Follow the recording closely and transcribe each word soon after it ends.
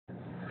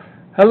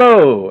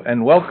Hello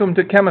and welcome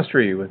to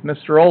Chemistry with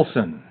Mr.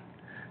 Olson.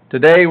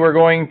 Today we're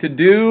going to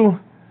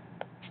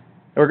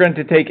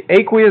take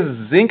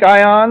aqueous zinc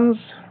ions,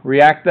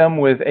 react them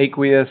with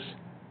aqueous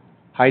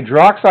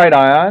hydroxide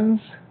ions,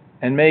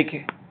 and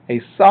make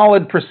a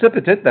solid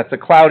precipitate. That's a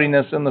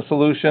cloudiness in the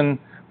solution,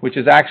 which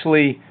is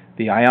actually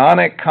the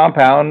ionic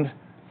compound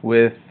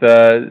with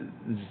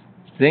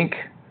zinc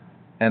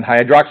and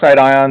hydroxide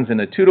ions in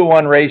a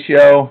 2-to-1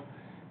 ratio,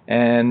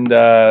 and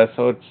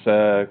so it's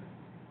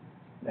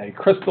a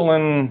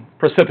crystalline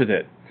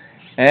precipitate.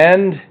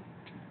 And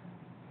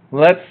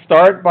let's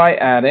start by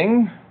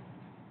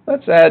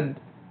let's add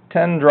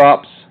 10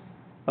 drops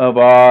of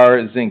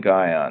our zinc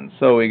ions.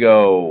 So we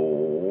go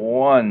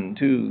 1,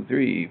 2,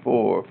 3,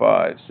 4,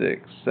 5,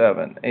 6,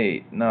 7,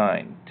 8,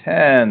 9,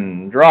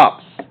 10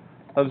 drops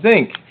of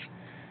zinc.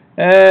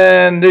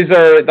 And these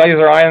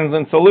are ions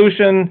in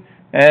solution,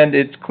 and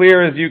it's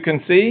clear as you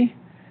can see.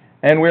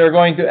 And we are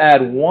going to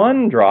add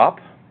 1 drop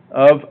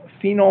of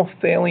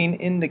phenolphthalein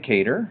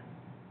indicator,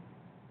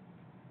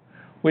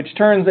 which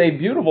turns a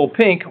beautiful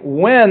pink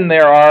when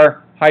there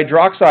are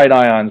hydroxide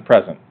ions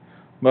present.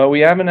 But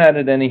we haven't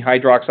added any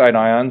hydroxide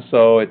ions,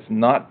 so it's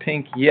not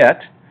pink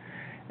yet.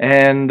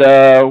 And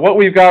what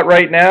we've got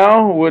right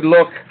now would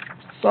look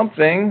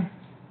something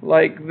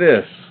like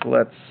this.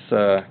 Let's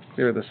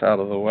clear this out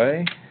of the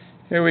way.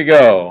 Here we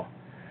go.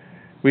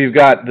 We've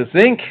got the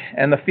zinc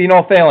and the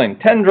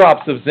phenolphthalein. 10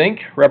 drops of zinc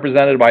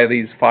represented by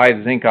these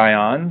 5 zinc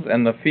ions,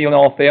 and the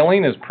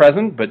phenolphthalein is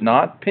present but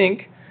not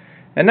pink.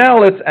 And now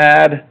let's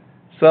add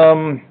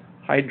some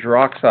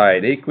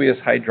hydroxide, aqueous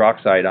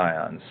hydroxide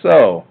ions.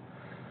 So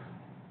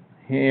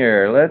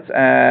here, let's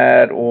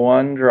add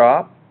 1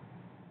 drop.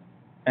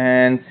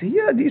 And see,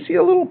 do you see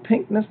a little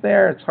pinkness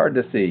there? It's hard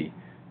to see.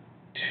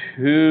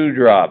 2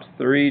 drops,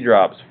 3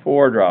 drops,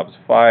 4 drops,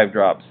 5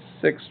 drops,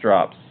 6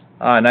 drops.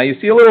 Now you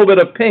see a little bit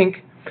of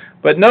pink.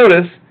 But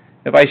notice,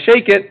 if I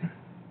shake it,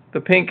 the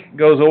pink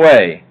goes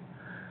away.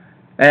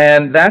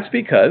 And that's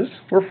because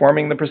we're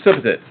forming the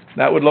precipitate.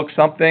 That would look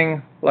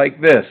something like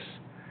this.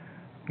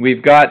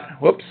 We've got,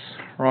 whoops,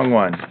 wrong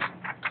one.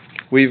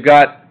 We've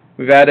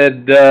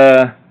added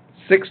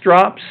 6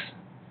 drops.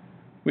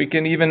 We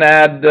can even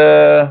add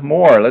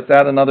more. Let's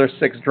add another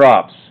 6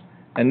 drops.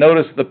 And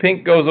notice the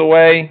pink goes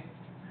away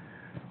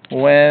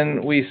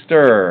when we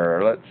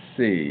stir. Let's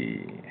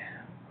see.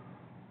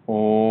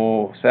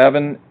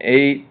 7,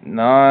 8,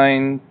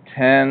 9,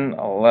 10,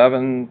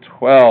 11,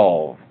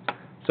 12.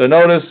 So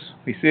notice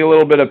we see a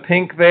little bit of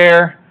pink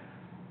there,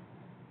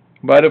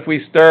 but if we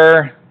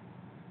stir,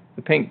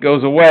 the pink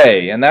goes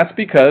away, and that's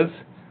because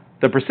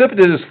the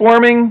precipitate is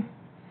forming,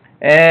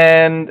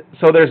 and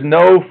so there's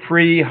no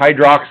free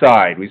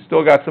hydroxide. We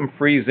still got some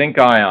free zinc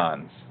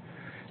ions.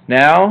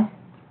 Now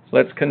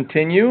let's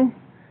continue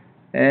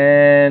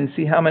and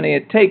see how many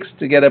it takes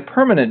to get a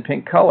permanent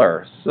pink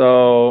color.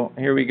 So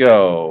here we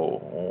go.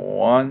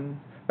 1,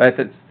 let's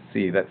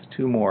see, that's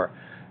 2 more.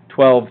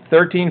 12,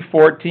 13,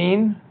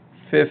 14,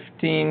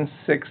 15,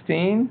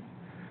 16,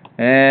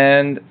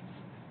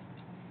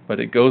 but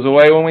it goes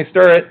away when we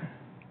stir it.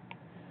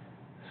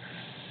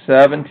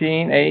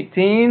 17,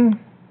 18,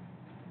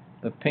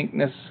 the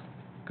pinkness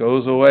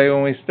goes away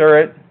when we stir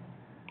it.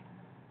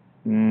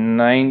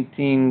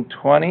 19,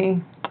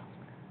 20.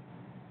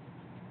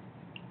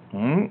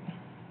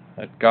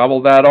 Let's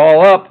gobble that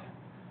all up.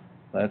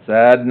 Let's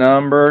add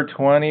number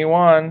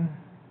 21.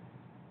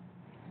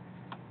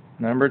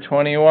 Number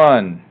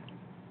 21.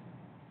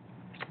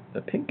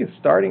 The pink is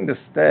starting to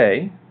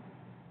stay.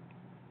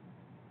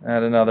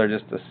 Add another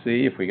just to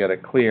see if we get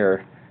it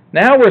clear.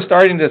 Now we're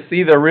starting to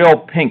see the real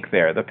pink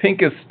there. The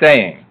pink is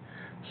staying.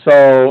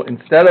 So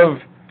instead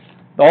of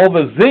all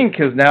the zinc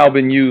has now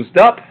been used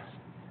up,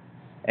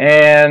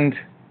 and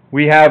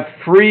we have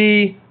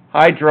free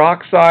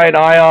hydroxide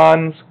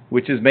ions,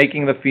 which is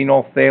making the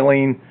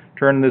phenolphthalein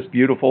turn this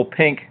beautiful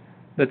pink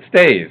that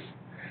stays.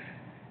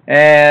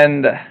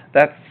 And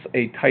that's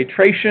a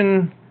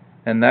titration,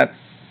 and that's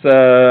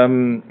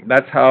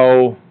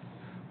how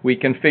we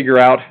can figure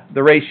out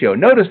the ratio.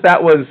 Notice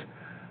that was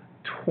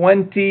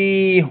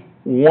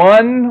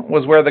 21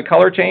 was where the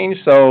color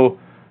changed, so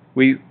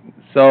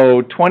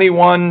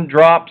 21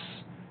 drops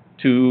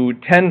to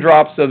 10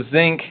 drops of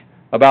zinc,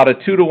 about a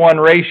 2-to-1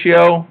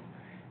 ratio.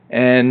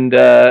 And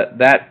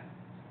that,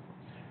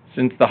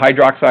 since the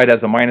hydroxide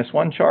has a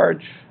 -1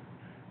 charge,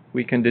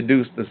 we can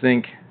deduce the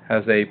zinc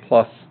has a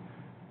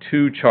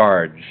 +2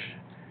 charge.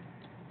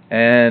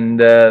 And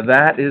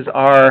that is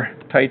our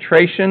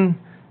titration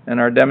and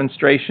our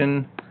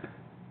demonstration.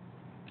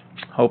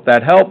 Hope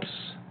that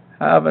helps.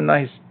 Have a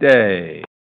nice day.